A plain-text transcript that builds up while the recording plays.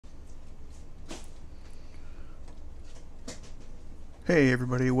Hey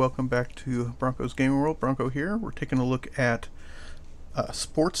everybody, welcome back to Bronco's Gaming World. Bronco here. We're taking a look at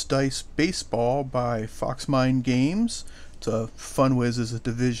Sports Dice Baseball by Foxmind Games. It's Funwiz is a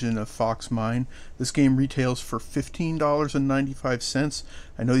division of Foxmind. This game retails for $15.95.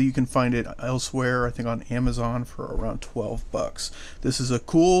 I know you can find it elsewhere, I think on Amazon, for around 12 bucks. This is a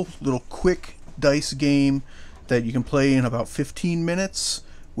cool little quick dice game that you can play in about 15 minutes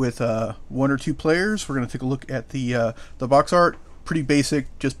with one or two players. We're going to take a look at the box art. Pretty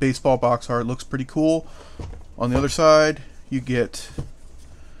basic, just baseball box art. Looks pretty cool. On the other side, you get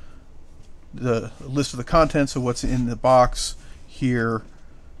the list of the contents of what's in the box here.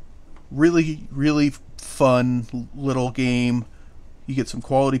 Really, really fun little game. You get some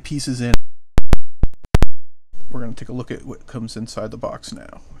quality pieces in. We're going to take a look at what comes inside the box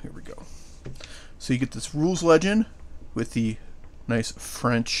now. Here we go. So you get this rules legend with the nice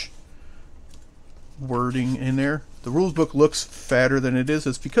French wording in there. The rules book looks fatter than it is.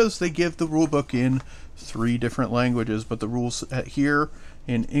 It's because they give the rule book in 3 different languages, but the rules here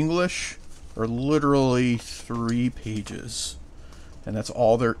in English are literally 3 pages. And that's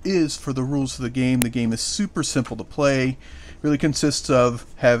all there is for the rules of the game. The game is super simple to play. It really consists of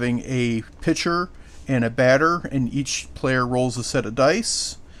having a pitcher and a batter, and each player rolls a set of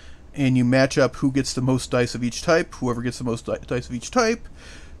dice, and you match up who gets the most dice of each type. Whoever gets the most dice of each type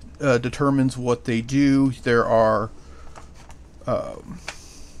determines what they do. There are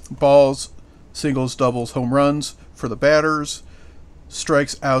balls, singles, doubles, home runs for the batters,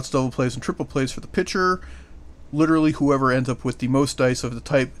 strikes, outs, double plays, and triple plays for the pitcher. Literally, whoever ends up with the most dice of the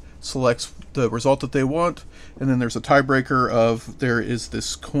type selects the result that they want. And then there's a tiebreaker of there is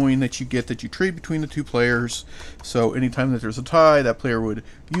this coin that you get that you trade between the 2 players. So anytime that there's a tie, that player would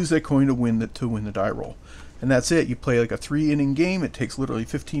use that coin to win the die roll. And that's it. You play like a 3-inning game. It takes literally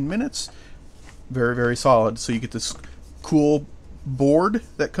 15 minutes. Very, very solid. So you get this cool board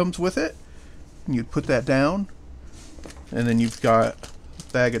that comes with it. And you put that down. And then you've got a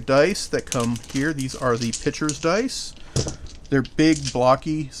bag of dice that come here. These are the pitcher's dice. They're big,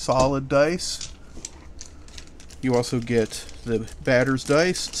 blocky, solid dice. You also get the batter's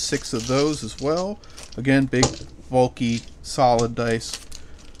dice, 6 of those as well. Again, big, bulky, solid dice.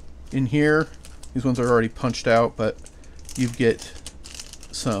 In here, these ones are already punched out, but you get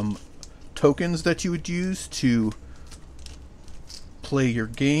some tokens that you would use to play your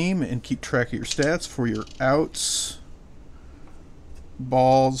game and keep track of your stats for your outs,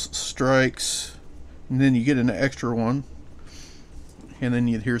 balls, strikes, and then you get an extra one. And then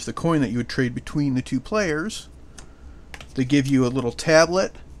here's the coin that you would trade between the 2 players. They give you a little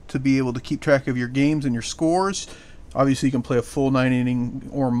tablet to be able to keep track of your games and your scores. Obviously, you can play a full 9-inning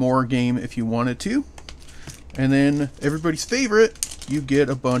or more game if you wanted to. And then, everybody's favorite, you get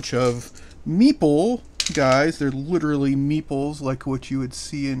a bunch of meeple guys. They're literally meeples, like what you would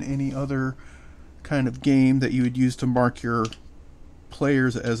see in any other kind of game that you would use to mark your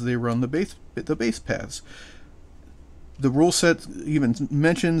players as they run the base paths. The rule set even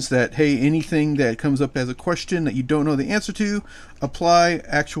mentions that, hey, anything that comes up as a question that you don't know the answer to, apply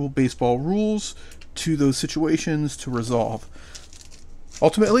actual baseball rules to those situations to resolve.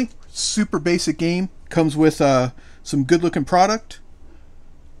 Ultimately, super basic game. Comes with some good looking product.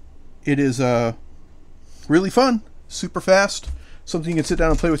 It is really fun, super fast. Something you can sit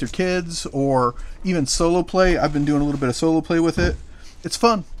down and play with your kids, or even solo play. I've been doing a little bit of solo play with it. It's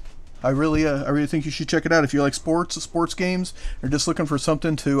fun. I really think you should check it out if you like sports games, or just looking for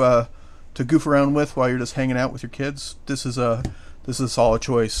something to goof around with while you're just hanging out with your kids. This is a solid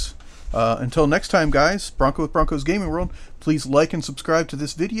choice. Until next time, guys, Bronco with Bronco's Gaming World, please like and subscribe to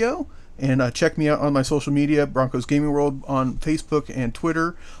this video, and check me out on my social media, Bronco's Gaming World, on Facebook and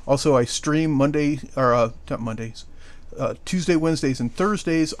Twitter. Also, I stream Tuesday, Wednesdays, and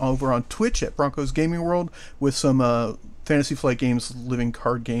Thursdays over on Twitch at Bronco's Gaming World with some Fantasy Flight games, living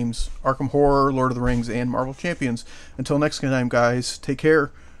card games, Arkham Horror, Lord of the Rings, and Marvel Champions. Until next time, guys, take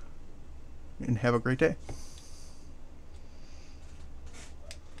care and have a great day.